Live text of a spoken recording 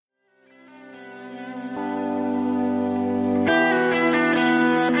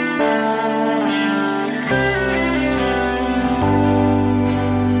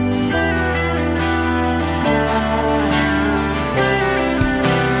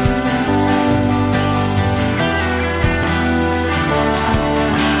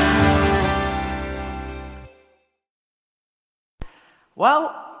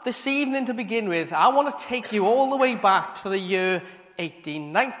Well, this evening to begin with, I want to take you all the way back to the year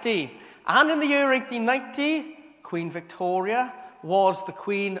 1890. And in the year 1890, Queen Victoria was the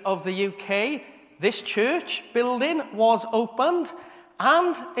Queen of the UK. This church building was opened,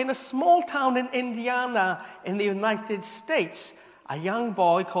 and in a small town in Indiana in the United States, a young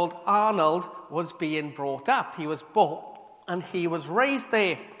boy called Arnold was being brought up. He was born and he was raised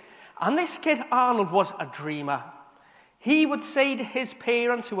there. And this kid, Arnold, was a dreamer. He would say to his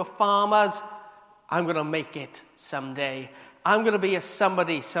parents, who were farmers, I'm going to make it someday. I'm going to be a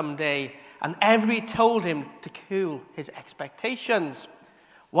somebody someday. And everybody told him to cool his expectations.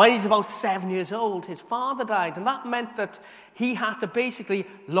 When he's about 7 years old, his father died. And that meant that he had to basically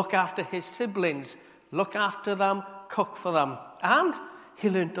look after his siblings, look after them, cook for them. And he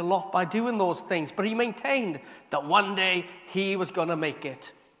learned a lot by doing those things. But he maintained that one day he was going to make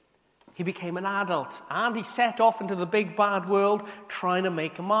it. He became an adult, and he set off into the big bad world trying to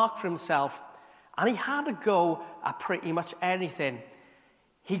make a mark for himself. And he had a go at pretty much anything.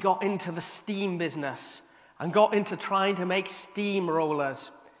 He got into the steam business and got into trying to make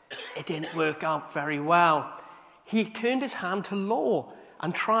steamrollers. It didn't work out very well. He turned his hand to law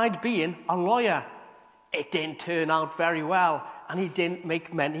and tried being a lawyer. It didn't turn out very well, and he didn't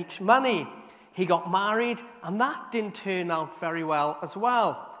make much money. He got married, and that didn't turn out very well as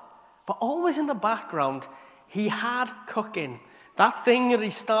well. But always in the background, he had cooking. That thing that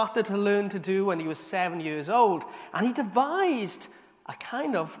he started to learn to do when he was 7 years old. And he devised a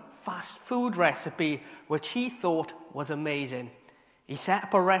kind of fast food recipe, which he thought was amazing. He set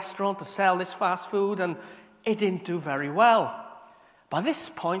up a restaurant to sell this fast food, and it didn't do very well. By this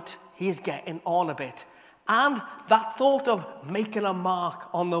point, he is getting on a bit. And that thought of making a mark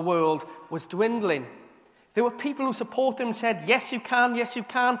on the world was dwindling. There were people who supported him and said, yes, you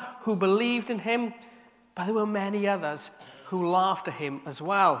can, who believed in him. But there were many others who laughed at him as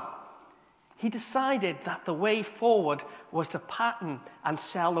well. He decided that the way forward was to patent and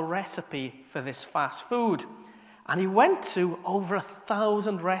sell the recipe for this fast food. And he went to over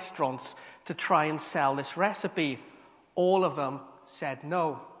 1,000 restaurants to try and sell this recipe. All of them said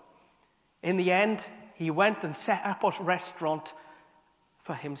no. In the end, he went and set up a restaurant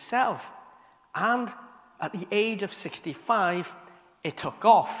for himself. And at the age of 65, it took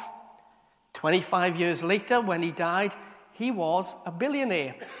off. 25 years later, when he died, he was a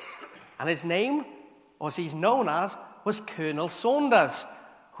billionaire. And his name, or as he's known as, was Colonel Saunders,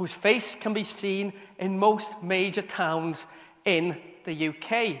 whose face can be seen in most major towns in the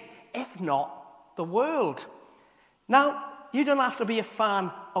UK, if not the world. Now, you don't have to be a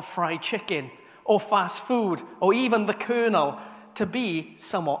fan of fried chicken or fast food or even the Colonel to be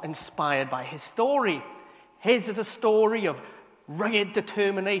somewhat inspired by his story. His is a story of rugged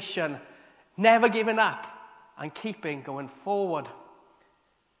determination, never giving up, and keeping going forward.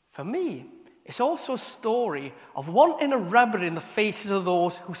 For me, it's also a story of wanting to rub it in the faces of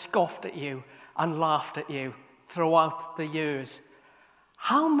those who scoffed at you and laughed at you throughout the years.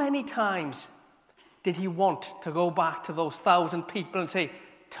 How many times did he want to go back to those 1,000 people and say,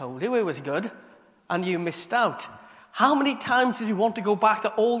 told you it was good, and you missed out? How many times did he want to go back to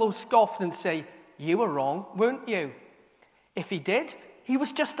all those scoffs and say, you were wrong, weren't you? If he did, he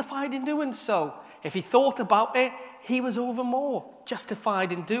was justified in doing so. If he thought about it, he was over more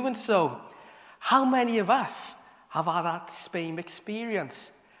justified in doing so. How many of us have had that same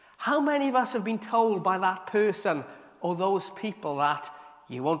experience? How many of us have been told by that person or those people that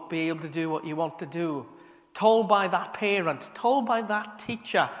you won't be able to do what you want to do? Told by that parent, told by that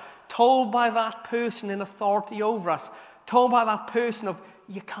teacher, told by that person in authority over us, told by that person of,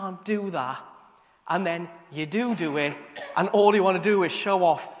 you can't do that. And then you do it, and all you want to do is show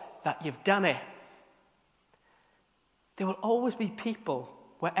off that you've done it. There will always be people,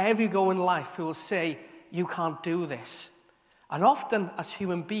 wherever you go in life, who will say, you can't do this. And often, as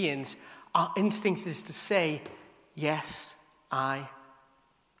human beings, our instinct is to say, yes, I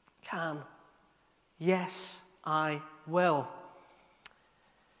can. Yes, I will.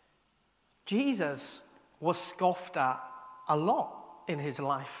 Jesus was scoffed at a lot in his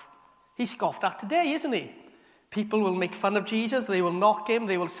life. He's scoffed at today, isn't he? People will make fun of Jesus. They will knock him.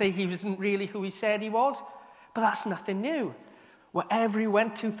 They will say he wasn't really who he said he was. But that's nothing new. Wherever he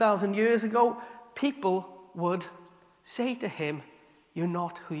went 2,000 years ago, people would say to him, you're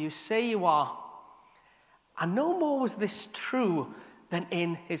not who you say you are. And no more was this true than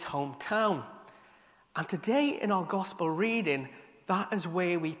in his hometown. And today in our gospel reading, that is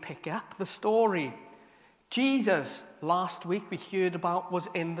where we pick up the story. Jesus, last week we heard about, was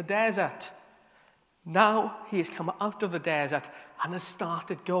in the desert. Now he has come out of the desert and has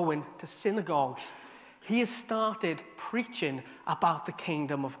started going to synagogues. he has started preaching about the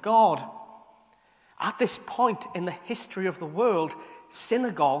kingdom of God. At this point in the history of the world,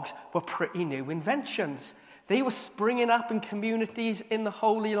 synagogues were pretty new inventions. They were springing up in communities in the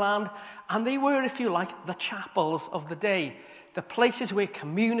Holy Land, and they were, if you like, the chapels of the day, the places where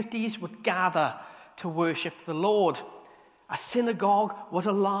communities would gather to worship the Lord. A synagogue was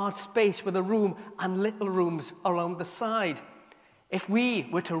a large space with a room and little rooms around the side. If we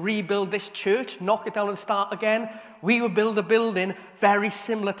were to rebuild this church, knock it down and start again, we would build a building very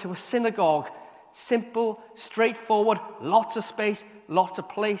similar to a synagogue. Simple, straightforward, lots of space, lots of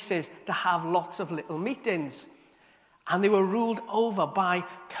places to have lots of little meetings. And they were ruled over by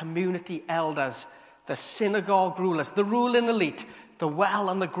community elders, the synagogue rulers, the ruling elite, the well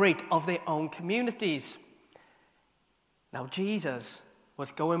and the great of their own communities. Now Jesus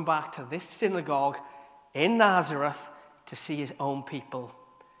was going back to this synagogue in Nazareth to see his own people,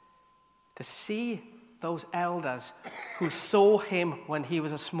 to see those elders who saw him when he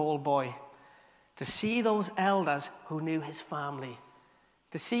was a small boy, to see those elders who knew his family,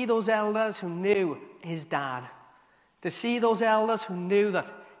 to see those elders who knew his dad, to see those elders who knew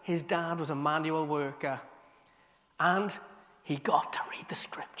that his dad was a manual worker. And he got to read the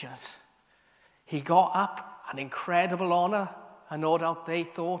scriptures. He got up an incredible honor, and no doubt they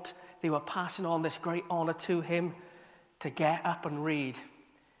thought they were passing on this great honor to him, to get up and read.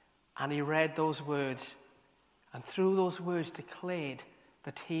 And he read those words, and through those words declared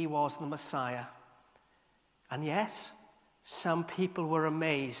that he was the Messiah. And yes, some people were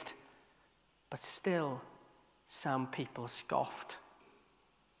amazed, but still some people scoffed.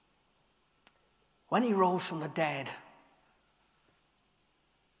 When he rose from the dead,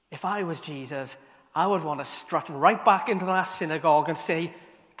 if I was Jesus, I would want to strut right back into that synagogue and say,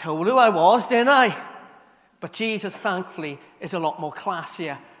 told who I was, didn't I? But Jesus, thankfully, is a lot more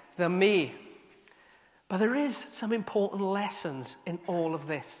classier than me. But there is some important lessons in all of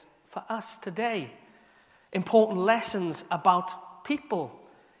this for us today. Important lessons about people.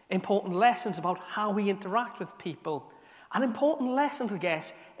 Important lessons about how we interact with people. And important lessons, I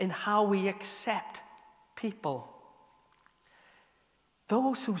guess, in how we accept people.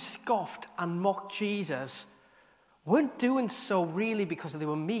 Those who scoffed and mocked Jesus weren't doing so really because they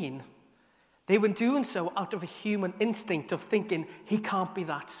were mean. They were doing so out of a human instinct of thinking he can't be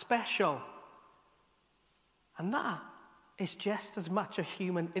that special. And that is just as much a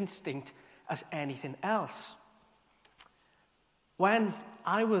human instinct as anything else. When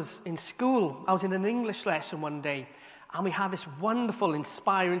I was in school, I was in an English lesson one day, and we had this wonderful,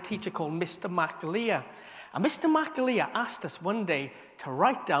 inspiring teacher called Mr. McAleer. And Mr. McAleer asked us one day to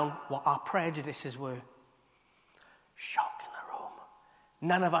write down what our prejudices were. Shock in the room.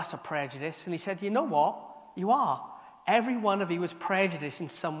 None of us are prejudiced. And he said, you know what? You are. Every one of you is prejudiced in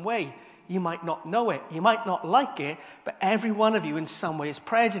some way. You might not know it. You might not like it. But every one of you in some way is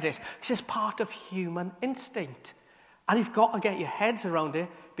prejudiced. Because it's part of human instinct. And you've got to get your heads around it,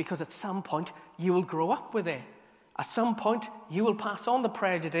 because at some point you will grow up with it. At some point you will pass on the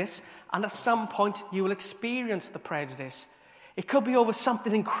prejudice, and at some point you will experience the prejudice. It could be over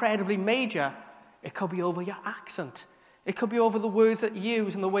something incredibly major. It could be over your accent. It could be over the words that you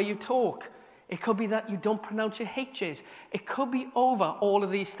use and the way you talk. It could be that you don't pronounce your H's. It could be over all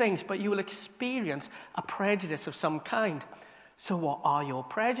of these things, but you will experience a prejudice of some kind. So what are your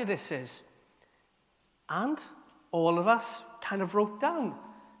prejudices? And all of us kind of wrote down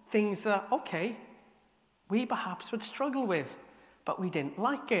things that, okay, we perhaps would struggle with, but we didn't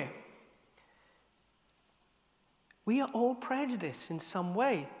like it. We are all prejudiced in some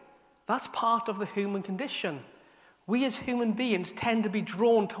way. That's part of the human condition. We as human beings tend to be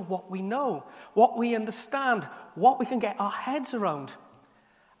drawn to what we know, what we understand, what we can get our heads around.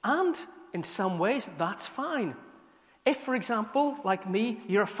 And in some ways, that's fine. If, for example, like me,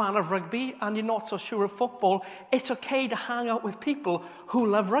 you're a fan of rugby and you're not so sure of football, it's okay to hang out with people who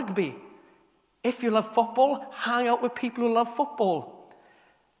love rugby. If you love football, hang out with people who love football.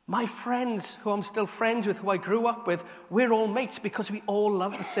 My friends, who I'm still friends with, who I grew up with, we're all mates because we all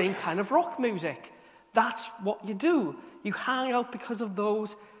love the same kind of rock music. That's what you do. You hang out because of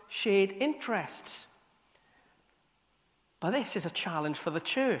those shared interests. But this is a challenge for the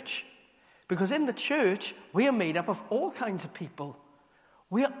church. Because in the church, we are made up of all kinds of people.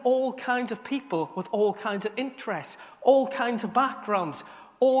 We are all kinds of people with all kinds of interests, all kinds of backgrounds,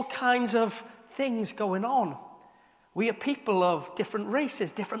 all kinds of things going on. We are people of different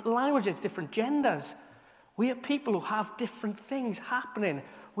races, different languages, different genders. We are people who have different things happening.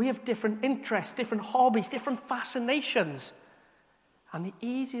 We have different interests, different hobbies, different fascinations. And the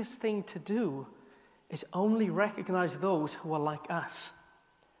easiest thing to do is only recognize those who are like us.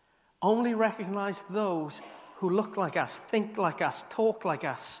 only recognize those who look like us, think like us, talk like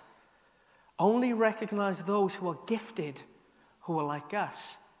us. Only recognize those who are gifted, who are like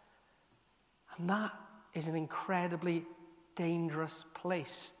us. And that is an incredibly dangerous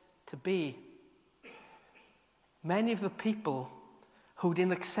place to be. Many of the people who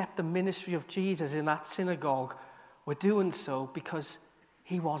didn't accept the ministry of Jesus in that synagogue were doing so because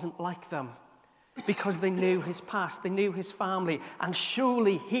he wasn't like them. Because they knew his past, they knew his family, and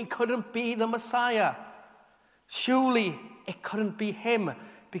surely he couldn't be the Messiah. Surely it couldn't be him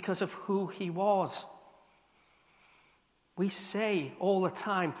because of who he was. We say all the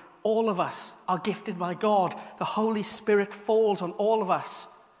time, all of us are gifted by God. The Holy Spirit falls on all of us.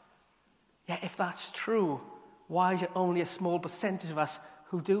 Yet if that's true, why is it only a small percentage of us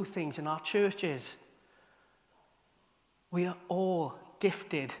who do things in our churches? We are all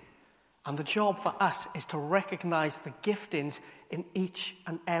gifted, and the job for us is to recognize the giftings in each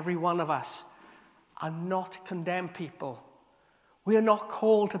and every one of us and not condemn people. We are not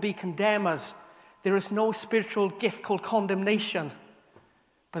called to be condemners. There is no spiritual gift called condemnation,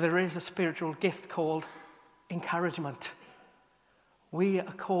 but there is a spiritual gift called encouragement. We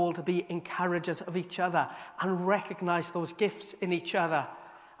are called to be encouragers of each other and recognize those gifts in each other.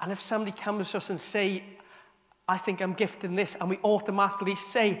 And if somebody comes to us and say, I think I'm gifted in this, and we automatically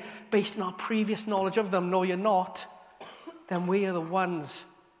say, based on our previous knowledge of them, no, you're not, then we are the ones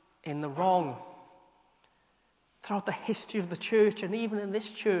in the wrong. Throughout the history of the church, and even in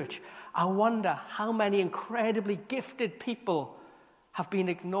this church, I wonder how many incredibly gifted people have been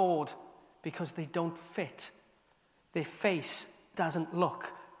ignored because they don't fit. Their face doesn't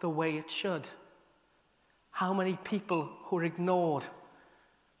look the way it should. How many people who are ignored?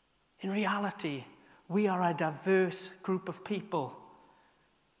 In reality, we are a diverse group of people.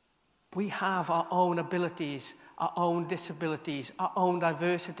 We have our own abilities, our own disabilities, our own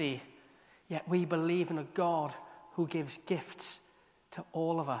diversity, yet we believe in a God who gives gifts to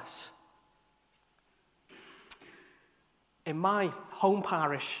all of us. In my home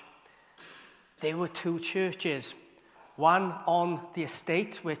parish, there were two churches. One on the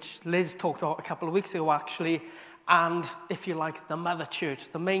estate, which Liz talked about a couple of weeks ago, actually, and, if you like, the mother church,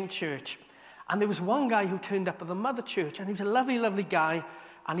 the main church. And there was one guy who turned up at the mother church, and he was a lovely, lovely guy,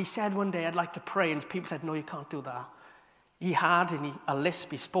 and he said one day, I'd like to pray, and people said, no, you can't do that. He had a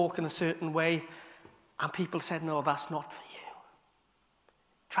lisp, he spoke in a certain way, and people said, no, that's not for you.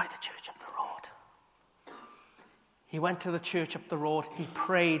 Try the church up the road. He went to the church up the road, he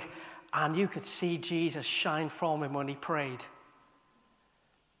prayed, and you could see Jesus shine from him when he prayed.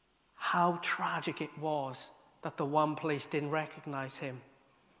 How tragic it was that the one place didn't recognize him.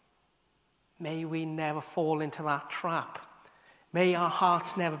 May we never fall into that trap. May our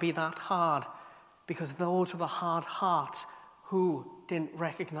hearts never be that hard, because those were the hard hearts who didn't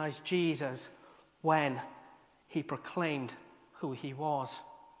recognize Jesus when he proclaimed who he was.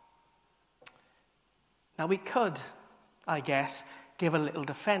 Now we could, I guess, give a little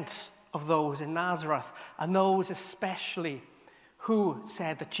defense of those in Nazareth, and those especially who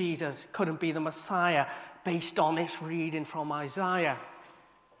said that Jesus couldn't be the Messiah based on this reading from Isaiah.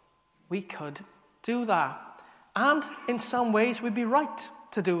 We could do that. And in some ways, we'd be right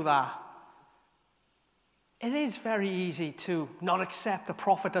to do that. It is very easy to not accept a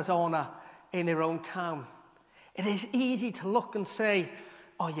prophet as honor in their own town. It is easy to look and say,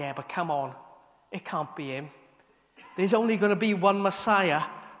 oh yeah, but come on, it can't be him. There's only going to be one Messiah.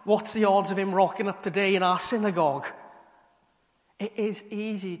 What's the odds of him rocking up today in our synagogue? It is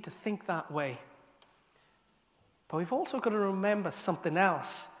easy to think that way. But we've also got to remember something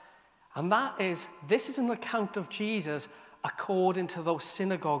else. And that is, this is an account of Jesus according to those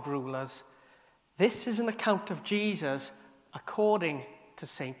synagogue rulers. This is an account of Jesus according to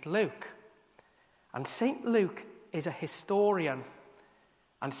St. Luke. And St. Luke is a historian.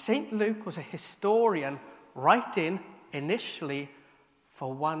 And St. Luke was a historian writing initially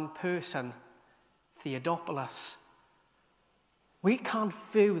for one person, Theodophilus. We can't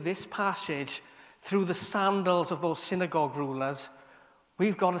view this passage through the sandals of those synagogue rulers.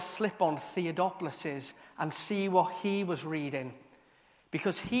 We've got to slip on Theodophilus's and see what he was reading.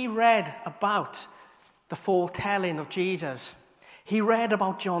 Because he read about the foretelling of Jesus. He read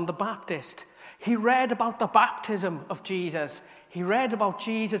about John the Baptist. He read about the baptism of Jesus. He read about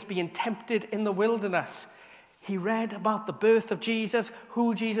Jesus being tempted in the wilderness. He read about the birth of Jesus,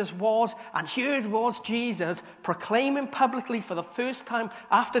 who Jesus was, and here it was Jesus proclaiming publicly for the first time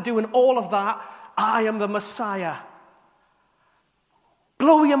after doing all of that, I am the Messiah.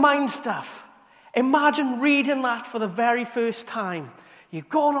 Blow your mind stuff. Imagine reading that for the very first time. You've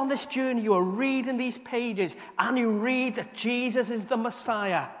gone on this journey, you are reading these pages, and you read that Jesus is the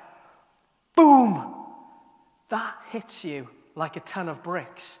Messiah. Boom! That hits you like a ton of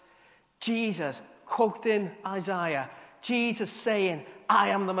bricks. Jesus quoting Isaiah. Jesus saying, I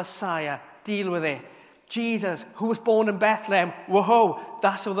am the Messiah. Deal with it. Jesus, who was born in Bethlehem. Whoa,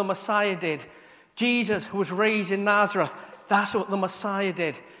 that's what the Messiah did. Jesus, who was raised in Nazareth. That's what the Messiah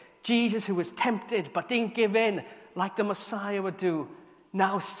did. Jesus, who was tempted but didn't give in like the Messiah would do.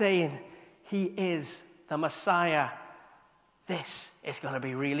 Now saying, he is the Messiah. This is going to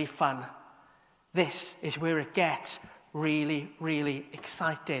be really fun. This is where it gets really, really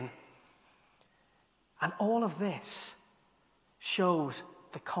exciting. And all of this shows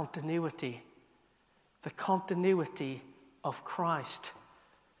the continuity of Christ.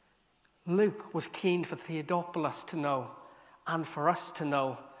 Luke was keen for Theophilus to know, and for us to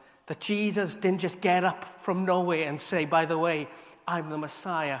know, that Jesus didn't just get up from nowhere and say, by the way, I'm the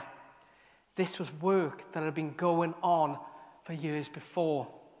Messiah. This was work that had been going on for years before,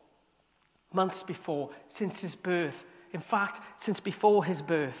 months before, since his birth. In fact, since before his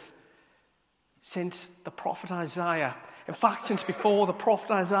birth, since the prophet Isaiah. In fact, since before the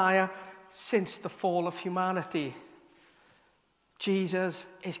prophet Isaiah, since the fall of humanity. Jesus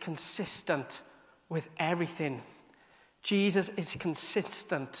is consistent with everything. Jesus is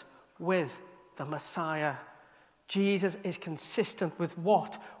consistent with the Messiah. Jesus is consistent with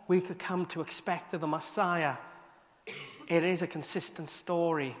what we could come to expect of the Messiah. It is a consistent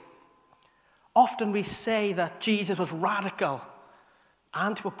story. Often we say that Jesus was radical,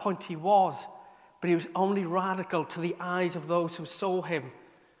 and to a point he was, but he was only radical to the eyes of those who saw him.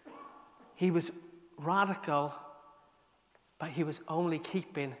 He was radical, but he was only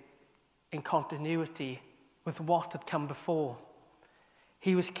keeping in continuity with what had come before.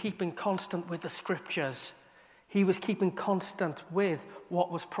 He was keeping constant with the scriptures. He was keeping constant with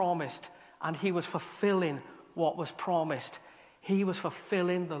what was promised, and he was fulfilling what was promised. He was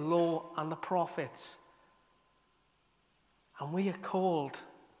fulfilling the law and the prophets. And we are called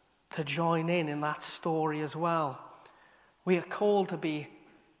to join in that story as well. We are called to be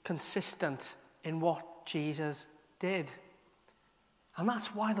consistent in what Jesus did. And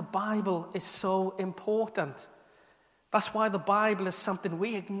that's why the Bible is so important. That's why the Bible is something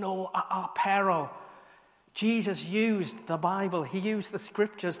we ignore at our peril. Jesus used the Bible. He used the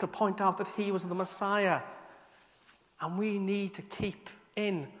scriptures to point out that he was the Messiah. And we need to keep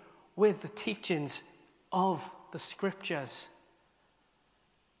in with the teachings of the scriptures.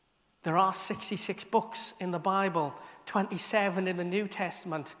 There are 66 books in the Bible, 27 in the New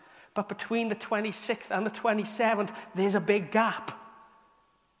Testament. But between the 26th and the 27th, there's a big gap.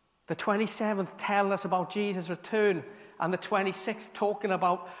 The 27th tells us about Jesus' return, and the 26th talking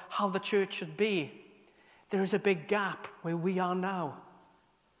about how the church should be. There is a big gap where we are now.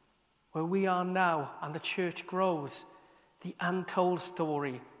 Where we are now, and the church grows. The untold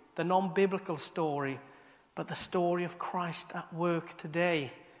story, the non-biblical story, but the story of Christ at work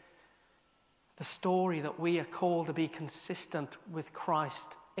today. The story that we are called to be consistent with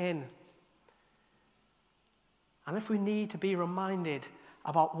Christ in. And if we need to be reminded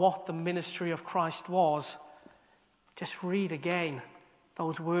about what the ministry of Christ was, just read again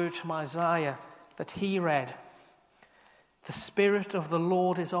those words from Isaiah that he read. The Spirit of the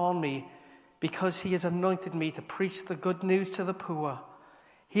Lord is on me, because he has anointed me to preach the good news to the poor.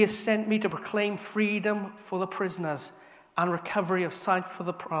 He has sent me to proclaim freedom for the prisoners and recovery of sight for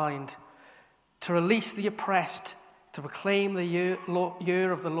the blind, to release the oppressed, to proclaim the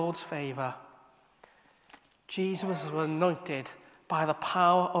year of the Lord's favor. Jesus was anointed by the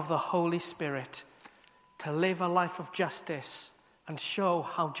power of the Holy Spirit to live a life of justice and show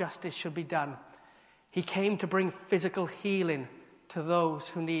how justice should be done. He came to bring physical healing to those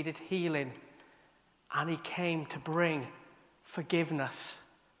who needed healing. And he came to bring forgiveness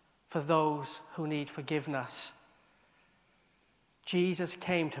for those who need forgiveness. Jesus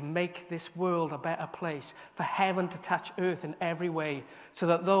came to make this world a better place, for heaven to touch earth in every way, so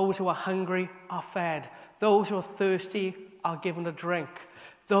that those who are hungry are fed, those who are thirsty are given a drink,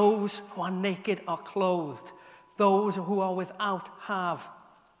 those who are naked are clothed, those who are without have,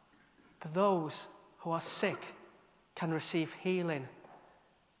 but those who are sick can receive healing,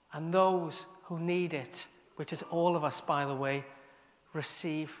 and those who need it, which is all of us, by the way,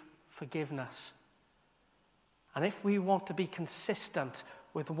 receive forgiveness. And if we want to be consistent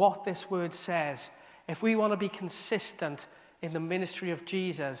with what this word says, if we want to be consistent in the ministry of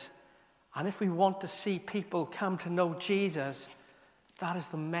Jesus, and if we want to see people come to know Jesus, that is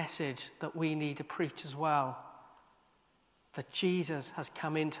the message that we need to preach as well. That Jesus has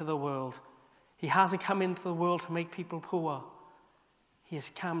come into the world. He hasn't come into the world to make people poor. He has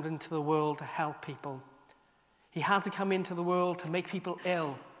come into the world to help people. He hasn't come into the world to make people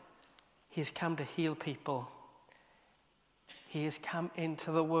ill. He has come to heal people. He has come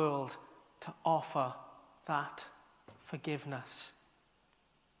into the world to offer that forgiveness.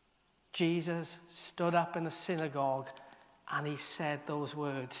 Jesus stood up in the synagogue and he said those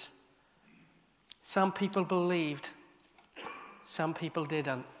words. Some people believed, some people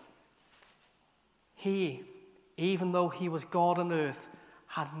didn't. He, even though he was God on earth,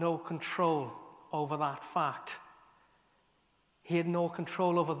 had no control over that fact. He had no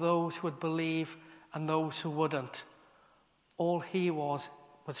control over those who would believe and those who wouldn't. All he was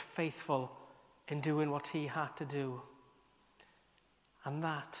faithful in doing what he had to do. And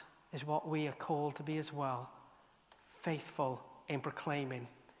that is what we are called to be as well. Faithful in proclaiming.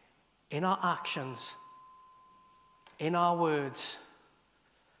 In our actions, in our words,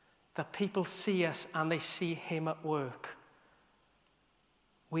 that people see us and they see him at work.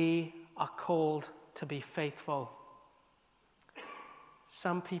 We are called to be faithful.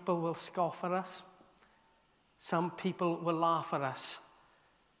 Some people will scoff at us. Some people will laugh at us.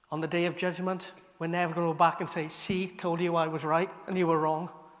 On the day of judgment, we're never going to go back and say, see, told you I was right and you were wrong.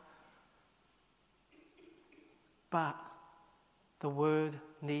 But the word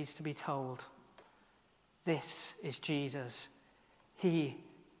needs to be told. This is Jesus. He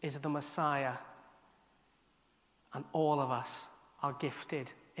is the Messiah. And all of us are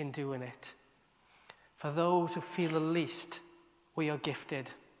gifted in doing it. For those who feel the least, we are gifted.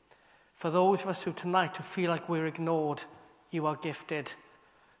 For those of us who tonight who feel like we're ignored, you are gifted.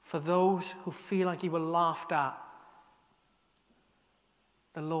 For those who feel like you were laughed at,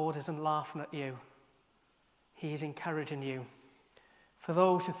 the Lord isn't laughing at you. He is encouraging you. For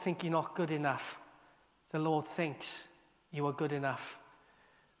those who think you're not good enough, the Lord thinks you are good enough.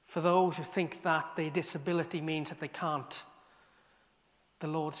 For those who think that their disability means that they can't, the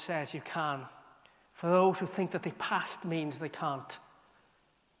Lord says you can. For those who think that their past means they can't,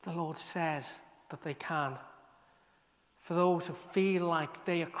 the Lord says that they can. For those who feel like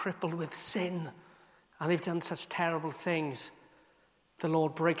they are crippled with sin and they've done such terrible things, the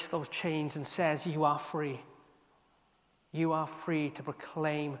Lord breaks those chains and says, you are free. You are free to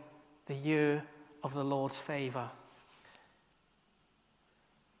proclaim the year of the Lord's favor.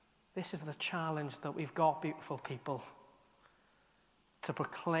 This is the challenge that we've got, beautiful people, to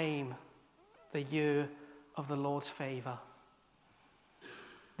proclaim the year of the Lord's favor.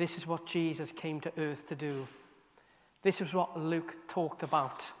 This is what Jesus came to earth to do. This is what Luke talked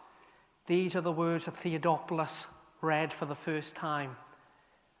about. These are the words that Theodophilus read for the first time.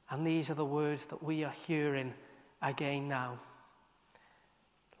 And these are the words that we are hearing again now.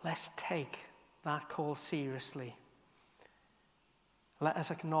 Let's take that call seriously. Let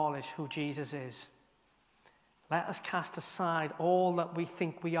us acknowledge who Jesus is. Let us cast aside all that we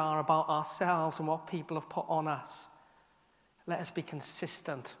think we are about ourselves and what people have put on us. Let us be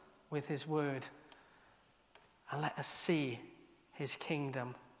consistent with his word. And let us see his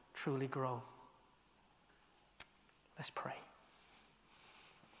kingdom truly grow. Let's pray.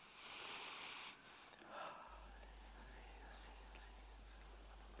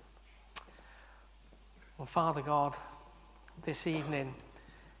 Well, Father God, this evening,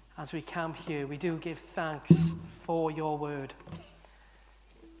 as we come here, we do give thanks for your word.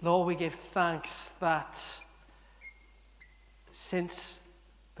 Lord, we give thanks that since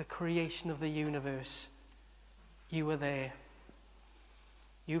the creation of the universe, you were there.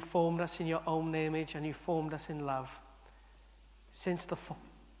 You formed us in your own image and you formed us in love. Since the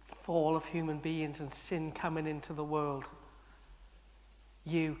fall of human beings and sin coming into the world,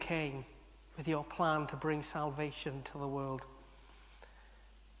 you came with your plan to bring salvation to the world.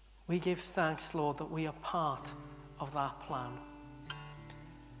 We give thanks, Lord, that we are part of that plan.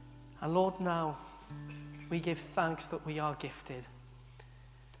 And Lord, now we give thanks that we are gifted.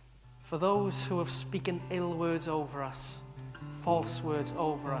 For those who have spoken ill words over us, false words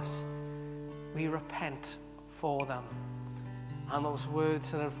over us, we repent for them and those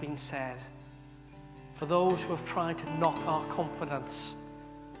words that have been said. For those who have tried to knock our confidence,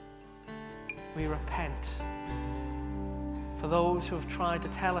 we repent. For those who have tried to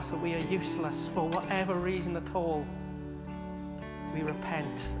tell us that we are useless for whatever reason at all, we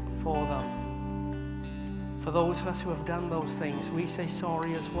repent for them. For those of us who have done those things, we say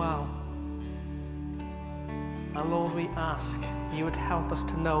sorry as well. And Lord, we ask you would help us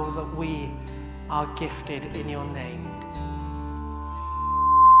to know that we are gifted in your name.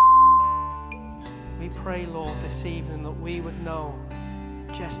 We pray, Lord, this evening that we would know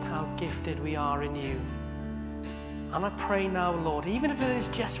just how gifted we are in you. And I pray now, Lord, even if it is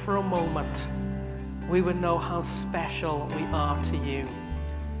just for a moment, we would know how special we are to you.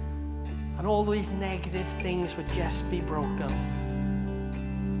 And all these negative things would just be broken.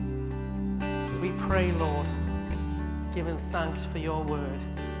 We pray, Lord, giving thanks for your word,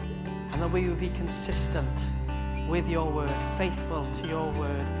 and that we would be consistent with your word, faithful to your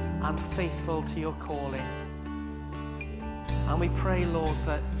word, and faithful to your calling. And we pray, Lord,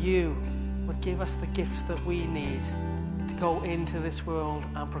 that you would give us the gifts that we need to go into this world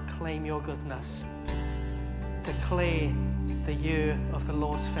and proclaim your goodness, declare the year of the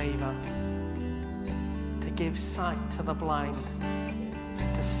Lord's favour, to give sight to the blind,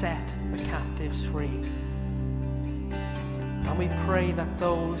 to set the captives free. And we pray that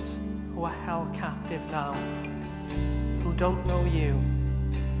those who are held captive now, who don't know you,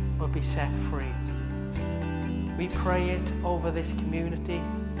 will be set free. We pray it over this community,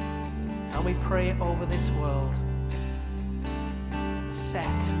 and we pray it over this world. Set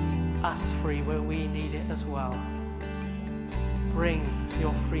us free where we need it as well. Bring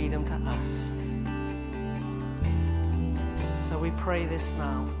your freedom to us. So we pray this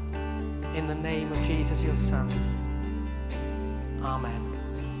now in the name of Jesus, your Son. Amen.